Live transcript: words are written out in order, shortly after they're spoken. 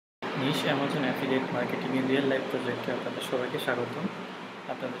নিশ Amazon affiliate marketing এর real life প্রজেক্টে আপনাদের সবাইকে স্বাগতম।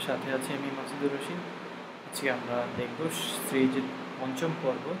 আপনাদের সাথে আছি আমি মাসুদুর রশিদ। আজকে আমরা দেখব সিরিজের পঞ্চম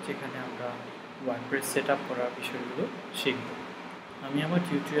পর্ব, যেখানে আমরা ওয়ার্ডপ্রেস সেট আপ করার বিষয়গুলো শিখব। আমি আমার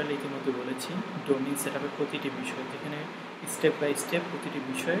টিউটোরিয়াল ইতিমধ্যে বলেছি ডোমেইন সেট আপের প্রতিটি বিষয়, যেখানে স্টেপ বাই স্টেপ প্রতিটি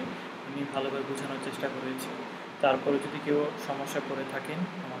বিষয়ে আমি ভালোভাবে বোঝানোর চেষ্টা করেছি। তারপরে যদি কেউ সমস্যা করে থাকেন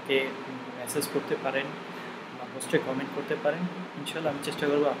আমাকে মেসেজ করতে পারেন, পোস্টে কমেন্ট করতে পারেন। ইনশাআল্লাহ আমি চেষ্টা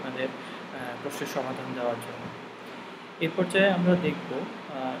করব আপনাদের প্রশ্নের সমাধান দেওয়ার জন্য। এই পর্যায়ে আমরা দেখব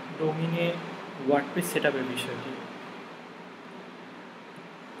ডোমেইনে ওয়ার্ডপ্রেস সেটআপের বিষয়টি।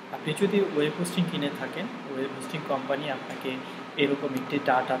 আপনি যদি ওয়েব হোস্টিং কিনে থাকেন, ওয়েব হোস্টিং কোম্পানি আপনাকে এরকম একটি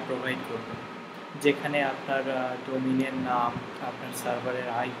ডাটা প্রোভাইড করবে, যেখানে আপনার ডোমেইনের নাম, আপনার সার্ভারের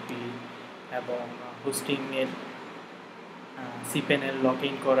আইপি এবং হোস্টিংয়ের cPanel লগ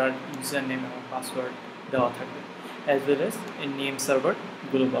ইন করার ইউজার নেম এবং পাসওয়ার্ড দেওয়া থাকবে, অ্যাজ ওয়েল এস নেম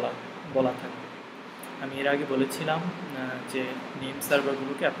সার্ভারগুলো বলা থাকবে। আমি এর আগে বলেছিলাম যে নেম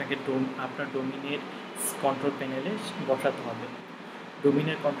সার্ভারগুলোকে আপনাকে আপনার ডোমেইনের কন্ট্রোল প্যানেলে বসাতে হবে।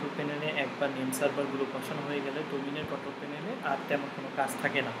 ডোমেইনের কন্ট্রোল প্যানেলে একবার নেম সার্ভারগুলো বসানো হয়ে গেলে ডোমেইনের কন্ট্রোল প্যানেলে আর তেমন কোনো কাজ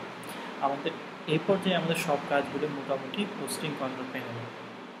থাকে না। আমাদের এই পর্যায়ে আমাদের সব কাজগুলো মোটামুটি হোস্টিং কন্ট্রোল প্যানেলে।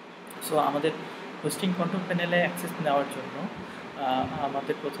 সো আমাদের হোস্টিং কন্ট্রোল প্যানেলে অ্যাক্সেস নেওয়ার জন্য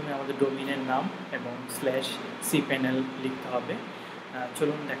আমাদের প্রথমে আমাদের ডোমেইনের নাম এবং /cPanel লিখতে হবে।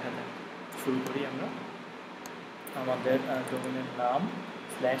 চলুন দেখা যাক, শুরু করি আমরা। আমাদের ডোমেইনের নাম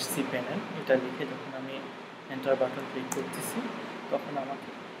 /cPanel এটা লিখে যখন আমি এন্টার বাটন ক্লিক করতেছি, তখন আমাকে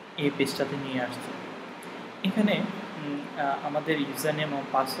এই পেজটাতে নিয়ে আসছে। এখানে আমাদের ইউজার নেম এবং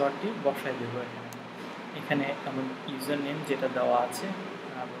পাসওয়ার্ডটি বসাই দেবো। এখানে আমার ইউজার নেম যেটা দেওয়া আছে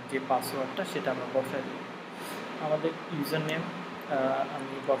এবং যে পাসওয়ার্ডটা সেটা আমরা বসাই দেবো। আমাদের ইউজার নেম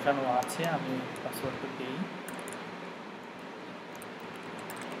আমি বসানো আছে, আমি পাসওয়ার্ডটা দিই।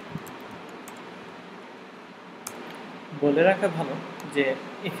 বলে রাখা ভালো যে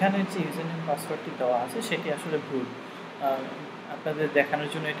এখানে যে ইউজার নেম পাসওয়ার্ডটি দেওয়া আছে সেটি আসলে ভুল। আপনাদের দেখানোর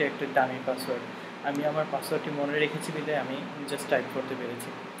জন্য এটা একটা ডামি পাসওয়ার্ড। আমি আমার পাসওয়ার্ডটি মনে রেখেছি বিধায় আমি জাস্ট টাইপ করতে পেরেছি।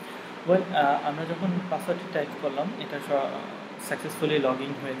 আমরা যখন পাসওয়ার্ডটি টাইপ করলাম, এটা সাকসেসফুলি লগ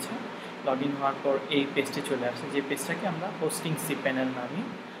ইন হয়েছে। লগ ইন হওয়ার পর এই পেজটি চলে আসে, যে পেজটাকে আমরা হোস্টিং cPanel নামে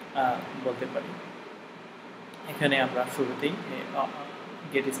বলতে পারি। এখানে আমরা শুরুতেই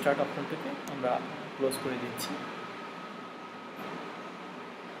গেট স্টার্ট অপশনটিকে আমরা ক্লোজ করে দিচ্ছি।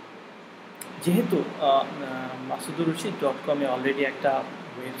 যেহেতু masudur.com অলরেডি একটা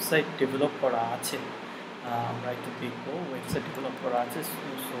ওয়েবসাইট ডেভেলপ করা আছে, আমরা একটু দেখব ওয়েবসাইট ডেভেলপ করা আছে।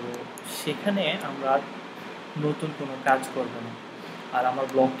 সো সেখানে আমরা নতুন কোনো কাজ করব না। আর আমার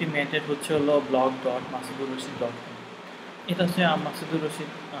ব্লগটি মেনটেন হলো blog.masudurrashid.com। এটা হচ্ছে মাসুদুর রশিদ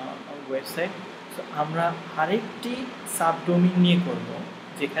ওয়েবসাইট। সো আমরা আরেকটি সাবডোমেইন নিয়ে করব,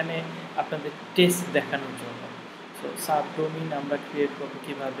 যেখানে আপনাদের টেস্ট দেখানোর জন্য। সো সাবডোমেইন আমরা ক্রিয়েট করব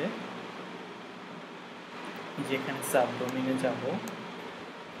কীভাবে, যেখানে সাবডোমেইনে যাব,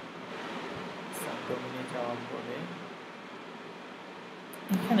 সাবডোমেইনে যাওয়ার পরে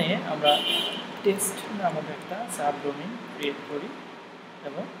এখানে আমরা টেস্ট নামক একটা সাবডোমেইন ক্রিয়েট করি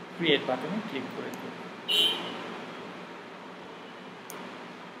এবং ক্রিয়েট বাটনে ক্লিক করে দিই।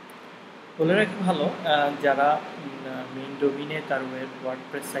 বলে রাখা ভালো, যারা মেইন ডোমেইনে তার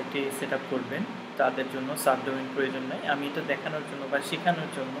ওয়ার্ডপ্রেস সাইটে সেট আপ করবেন তাদের জন্য সাবডোমেইন প্রয়োজন নেই। আমি এটা দেখানোর জন্য বা শেখানোর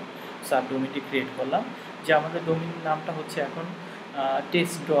জন্য সাবডোমেইনটি ক্রিয়েট করলাম, যে আমাদের ডোমেইন নামটা হচ্ছে এখন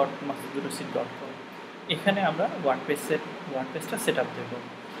test.masudurrashid.com। এখানে আমরা ওয়ার্ডপ্রেসটা সেট আপ দেবো।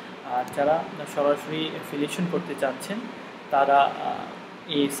 আর যারা সরাসরি অ্যাফিলিয়েশন করতে চাচ্ছেন তারা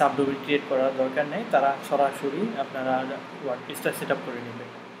এই সাবডোমেইন ক্রিয়েট করার দরকার নেই, তারা সরাসরি আপনারা ওয়ার্ডপ্রেসটা সেট আপ করে নেবেন।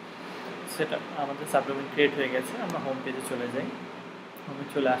 সেটা আমাদের সাবডোমেইন ক্রিয়েট হয়ে গেছে। আমরা হোম পেজে চলে যাই। হোমে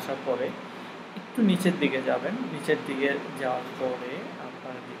চলে আসার পরে একটু নিচের দিকে যাবেন। নিচের দিকে যাওয়ার পরে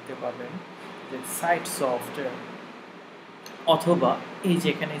আপনারা দেখতে পাবেন যে সাইট সফটওয়্যার, অথবা এই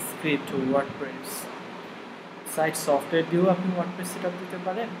যেখানে স্ক্রিপ্ট ওয়ার্ডপ্রেস, সাইট সফটওয়্যার দিয়েও আপনি ওয়ার্ডপ্রেস সেট আপ দিতে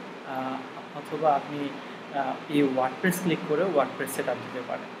পারেন, অথবা আপনি এই ওয়ার্ডপ্রেস ক্লিক করে ওয়ার্ডপ্রেস সেট আপ দিতে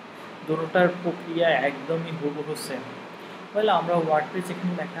পারেন। দুটোটার প্রক্রিয়া একদমই হুবহু সেম। তাহলে আমরা ওয়ার্ডপ্রেস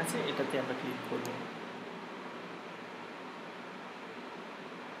যেখানে লেখা আছে এটাতে আমরা ক্লিক করব।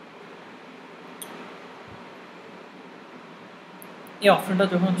 এই অপশনটা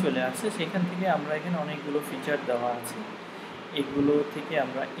যখন চলে আসে, সেখান থেকে আমরা এখানে অনেকগুলো ফিচার দেওয়া আছে। এগুলো থেকে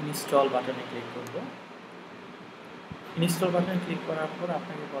আমরা ইনস্টল বাটনে ক্লিক করব। ইনস্টল বাটনে ক্লিক করার পর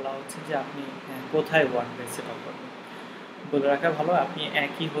আপনাকে বলা হচ্ছে যে আপনি কোথায় ওয়ার্ডপ্রেস সেট আপ করবেন। বলে রাখা ভালো, আপনি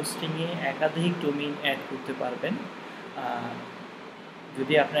একই হোস্টিংয়ে একাধিক ডোমেইন অ্যাড করতে পারবেন।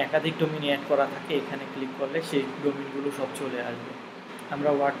 যদি আপনার একাধিক ডোমেইন অ্যাড করা থাকে, এখানে ক্লিক করলে সেই ডোমেইনগুলো সব চলে আসবে। আমরা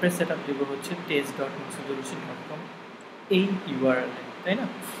ওয়ার্ডপ্রেস সেটআপ দেব হচ্ছে test.masudurrashid.com এই ইউআরএল এ, তাই না?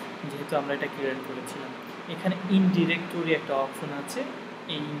 যেহেতু আমরা এটা ক্রিয়েট করেছিলাম, এখানে ইন ডিরেক্টরি একটা অপশন আছে,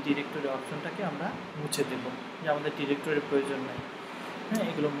 এই ইন ডিরেক্টরি অপশনটাকে আমরা মুছে দেব, যে আমাদের ডিরেক্টরির প্রয়োজন নাই। হ্যাঁ,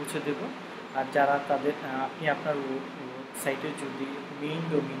 এগুলো মুছে দেব। আর যারা তাদের আপনি আপনার সাইটে যদি মেইন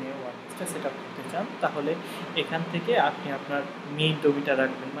ডোমিনে ওয়ার্ডপ্রেসটা সেট আপ করতে চান, তাহলে এখান থেকে আপনি আপনার মেইন ডোমিনটা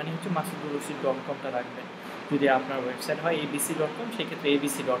রাখবেন, মানে হচ্ছে masudurrashid.com-টা রাখবেন। যদি আপনার ওয়েবসাইট হয় abc.com, সেক্ষেত্রে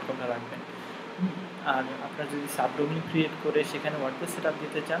abc.com-টা রাখবেন। আর আপনার যদি সাবডোমিন ক্রিয়েট করে সেখানে ওয়ার্ডপ্রেস সেট আপ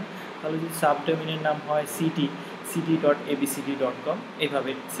দিতে চান, তাহলে যদি সাবডোমিনের নাম হয় cd.abcd.com,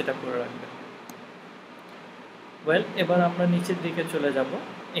 এইভাবে সেট আপ করে রাখবেন। ওয়েল, এবার আমরা নিচের দিকে চলে যাব।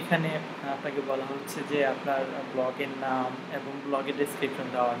 এখানে আপনাকে বলা হচ্ছে যে আপনার ব্লগের নাম এবং ব্লগের ডেসক্রিপশন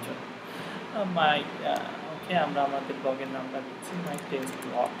দেওয়ার জন্য ওকে, আমরা আমাদের ব্লগের নামটা দিচ্ছি মাই টেস্ট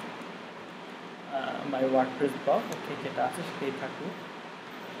ব্লগ, মাই ওয়ার্ডপ্রেস ব্লগ, ওকে, যেটা আছে সেটাই থাকুক।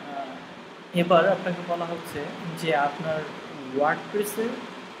 এবার আপনাকে বলা হচ্ছে যে আপনার ওয়ার্ডপ্রেসে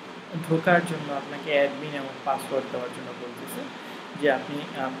ঢোকার জন্য আপনাকে অ্যাডমিন এবং পাসওয়ার্ড দেওয়ার জন্য বলতেছে, যে আপনি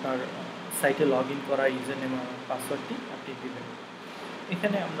আপনার সাইটে লগ ইন করার ইউজার নেম এবং পাসওয়ার্ডটি আপনি দেবেন।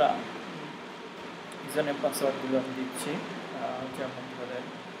 এখানে আমরা ইউজার নেম পাসওয়ার্ডগুলো আমি দিচ্ছি, যেমন ধরেন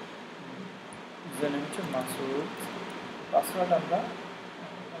ইউজার নেম হচ্ছে মাসুদ, পাসওয়ার্ড আমরা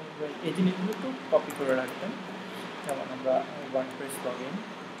এই জিনিসগুলো একটু কপি করে রাখবেন। যেমন আমরা WordPress log in,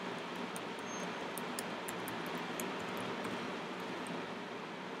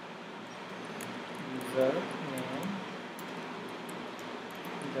 user name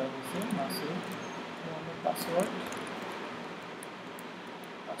Masud, পাসওয়ার্ডটা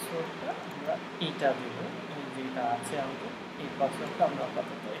আমরা এইটা দেব, যেটা আছে আমাদের এই পাসওয়ার্ডটা আমরা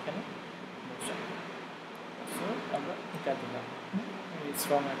আপাতত এখানে বসাই, পাসওয়ার্ড আমরা এটা দিলাম,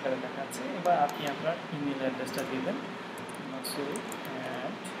 স্ট্রং আকারে দেখাচ্ছে। এবার আপনি আপনার ইমেল অ্যাড্রেসটা দেবেন,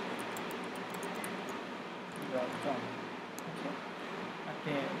 masud@.com,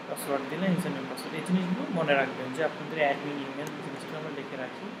 আপনি পাসওয়ার্ড দিলেন, ইউজার নেম পাসওয়ার্ড। এই জিনিসগুলো মনে রাখবেন যে আপনাদের অ্যাডমিন ইমেল জিনিসগুলো আমরা লিখে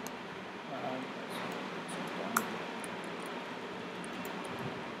রাখি।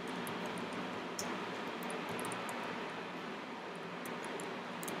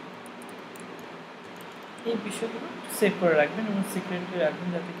 এই বিষয়গুলো সেভ করে রাখবেন এবং সিক্রেটলি রাখবেন,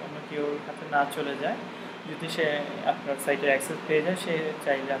 যাতে অন্য কেউ হাতে না চলে যায়। যদি সে আপনার সাইটের অ্যাক্সেস পেয়ে যায়, সে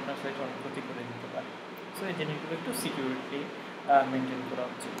চাইলে আপনার সাইটে অনেক ক্ষতি করে দিতে পারে। সো এই জিনিসগুলো একটু সিকিউরিটি মেনটেন করা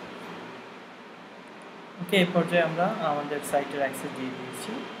উচিত। ওকে, এই পর্যায়ে আমরা আমাদের সাইটের অ্যাক্সেস দিয়ে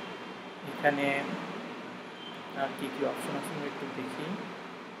দিয়েছি। এখানে আর কী কী অপশন আছে আমরা একটু দেখি।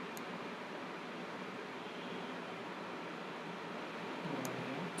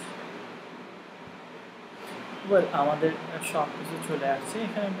 আমাদের সব কিছু চলে আসছে।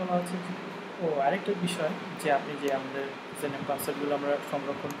 এখানে বলা হচ্ছে আরেকটা বিষয়, যে আপনি যে আমাদের ইউজারনেম পাসওয়ার্ডগুলো আমরা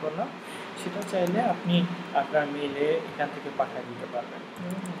সংরক্ষণ করলাম, সেটা চাইলে আপনি আপনার মেইলে এখান থেকে পাঠিয়ে দিতে পারবেন।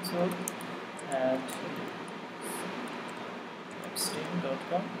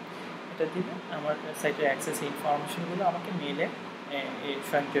 so@stream.com এটা দিলে আমার সাইটের অ্যাক্সেস ইনফরমেশনগুলো আমাকে মেইলে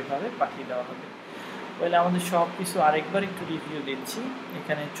স্বয়ংক্রিয়ভাবে পাঠিয়ে দেওয়া হবে। তাহলে আমাদের সব কিছু আরেকবার একটু রিভিউ দিচ্ছি।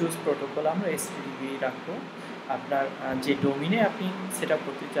 এখানে চুজ প্রোটোকল আমরা HTTP রাখবো। আপনার যে ডোমিনে আপনি সেট আপ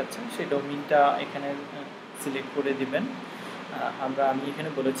করতে চাচ্ছেন সেই ডোমিনটা এখানে সিলেক্ট করে দিবেন। আমি এখানে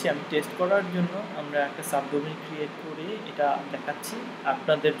বলেছি আমি টেস্ট করার জন্য আমরা একটা সাবডোমিন ক্রিয়েট করে এটা দেখাচ্ছি।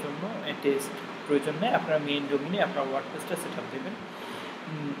 আপনাদের জন্য টেস্ট প্রয়োজন নেই, আপনারা মেইন ডোমিনে আপনার ওয়ার্ডপ্রেসটা সেট আপ দেবেন।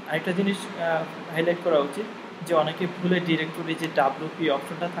 আরেকটা জিনিস হাইলাইট করা উচিত, যে অনেকে ভুলে ডিরেক্টরি যে WP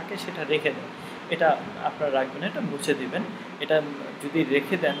অপশনটা থাকে সেটা রেখে দেন। এটা আপনারা রাখবেন, এটা মুছে দেবেন। এটা যদি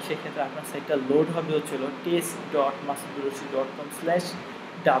রেখে দেন, সেক্ষেত্রে আপনার সাইটটা লোড হবে হচ্ছিল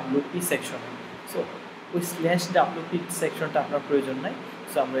test.masudurrashid.com/WP সেকশনে। সো ওই /WP সেকশনটা আপনার প্রয়োজন নাই।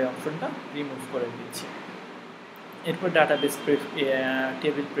 সো আমরা এই অপশনটা রিমুভ করে দিচ্ছি। এরপর database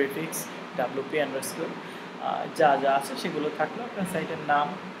table prefix WP underscore যা যা আছে সেগুলো থাকলো। আপনার সাইটের নাম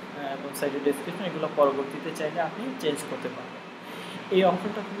এবং সাইটের ডেসক্রিপশন এগুলো পরবর্তীতে চাইলে আপনি চেঞ্জ করতে পারবেন। এই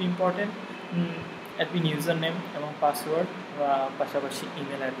অপশনটা খুব ইম্পর্টেন্ট। অ্যাডমিন ইউজার নেম এবং পাসওয়ার্ড, পাশাপাশি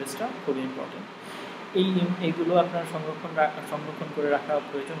ইমেল অ্যাড্রেসটা খুব ইম্পর্টেন্ট। এইগুলো আপনার সংরক্ষণ করে রাখা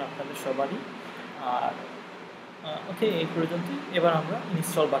প্রয়োজন আপনাদের সবারই। আর ওকে, এই পর্যন্তই। এবার আমরা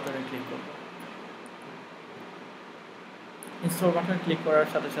ইনস্টল বাটনে ক্লিক করব। ইনস্টল বাটনে ক্লিক করার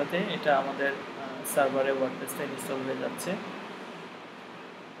সাথে সাথে এটা আমাদের সার্ভারে ওয়ার্ডপ্রেসটা ইনস্টল হয়ে যাচ্ছে।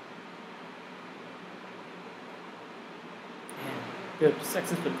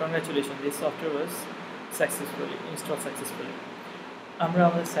 Successful. Congratulations, this software was successfully installed successfully. আমরা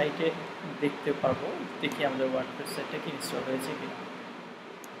আমাদের সাইটে দেখতে পারবো, দেখি আমাদের ওয়ার্ডপ্রেস সাইটটা কি ইনস্টল হয়েছে কিনা।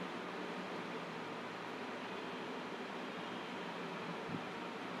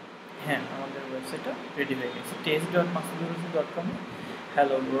 হ্যাঁ, আমাদের ওয়েবসাইটটা রেডি হয়ে গেছে। test.masudurrahman.com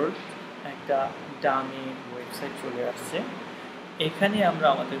হ্যালো ওয়ার্ল্ড একটা ডামি ওয়েবসাইট চলে আসছে। এখানে আমরা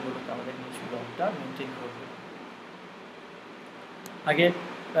আমাদের নিজ ব্লগটা মেনটেন করব। আগে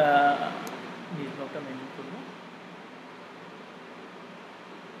নিজ ব্লগটা মেনটেন করব।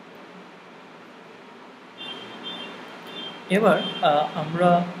 এবার আমরা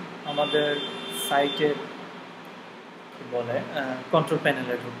আমাদের সাইটের বলে কন্ট্রোল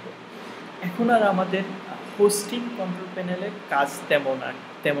প্যানেলে ঢুকবো। এখন আর আমাদের হোস্টিং কন্ট্রোল প্যানেলের কাজ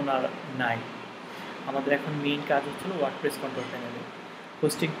তেমন আর নাই। আমাদের এখন মেইন কাজ হচ্ছিল ওয়ার্ডপ্রেস কন্ট্রোল প্যানেলে।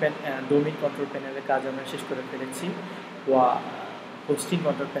 হোস্টিং ডোমেইন কন্ট্রোল প্যানেলের কাজ আমরা শেষ করে ফেলেছি, হোস্টিং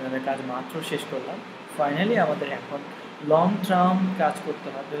কন্ট্রোল প্যানেলের কাজ মাত্র শেষ করলাম। ফাইনালি আমাদের এখন লং টার্ম কাজ করতে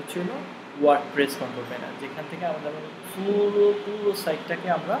হবে হচ্ছিল ওয়ার্ডপ্রেস কন্ট্রোল প্যানেল, যেখান থেকে আমাদের পুরো সাইটটাকে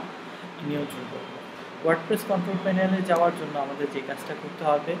আমরা নিয়ন্ত্রণ করব। ওয়ার্ডপ্রেস কন্ট্রোল প্যানেলে যাওয়ার জন্য আমাদের যে কাজটা করতে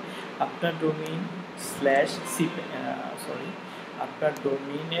হবে, আপনার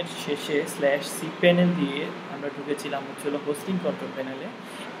ডোমেইনের শেষে /cPanel দিয়ে আমরা ঢুকেছিলাম হচ্ছিল হোস্টিং কন্ট্রোল প্যানেলে।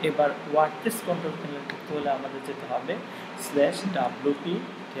 এবার ওয়ার্ডপ্রেস কন্ট্রোল প্যানেল করতে হলে আমাদের যেতে হবে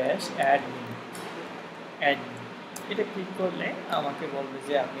 /wp-admin। এটা ক্লিক করলে আমাকে বলবে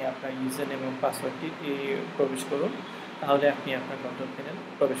যে আপনি আপনার ইউজার নেম এবং পাসওয়ার্ডটি প্রবেশ করুন, তাহলে আপনি আপনার কন্ট্রোল প্যানেল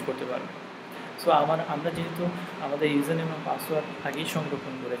প্রবেশ করতে পারবেন। সো আমরা যেহেতু আমাদের ইউজার নেম এবং পাসওয়ার্ড আগেই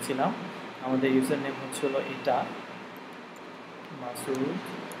সংরক্ষণ করেছিলাম, আমাদের ইউজার নেম হচ্ছিল এটা মাসুদ,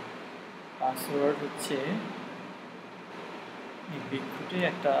 পাসওয়ার্ড হচ্ছে বিক্ষুটে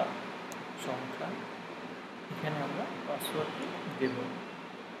একটা সংখ্যা, এখানে আমরা পাসওয়ার্ডটি দেব।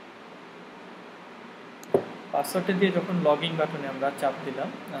 পাসওয়ার্ডটা দিয়ে যখন লগ ইন বাটনে আমরা চাপ দিলাম,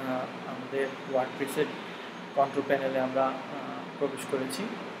 আমাদের ওয়ার্ডপ্রেসের কন্ট্রোল প্যানেলে আমরা প্রবেশ করেছি।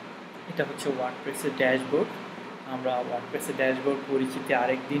 এটা হচ্ছে ওয়ার্ডপ্রেসের ড্যাশবোর্ড। আমরা ওয়ার্ডপ্রেসের ড্যাশবোর্ড পরিচিতি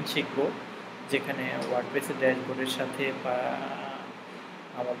আরেকদিন শিখব, যেখানে ওয়ার্ডপ্রেসের ড্যাশবোর্ডের সাথে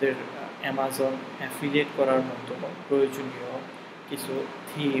আমাদের অ্যামাজন অ্যাফিলিয়েট করার মতো প্রয়োজনীয় কিছু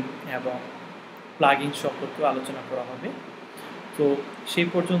থিম এবং প্লাগইন সম্পর্কে আলোচনা করা হবে। তো সেই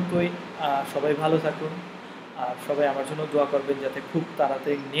পর্যন্তই, সবাই ভালো থাকুন, আর সবাই আমার জন্য দোয়া করবেন যাতে খুব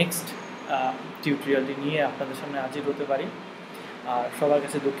তাড়াতাড়ি নেক্সট টিউটোরিয়ালটি নিয়ে আপনাদের সামনে হাজির হতে পারি। আর সবার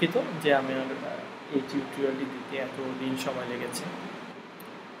কাছে দুঃখিত যে আমি এই টিউটোরিয়ালটি দিতে এতদিন সময় লেগেছে।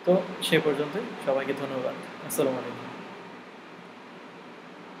 তো সে পর্যন্তই, সবাইকে ধন্যবাদ। আসসালামু আলাইকুম।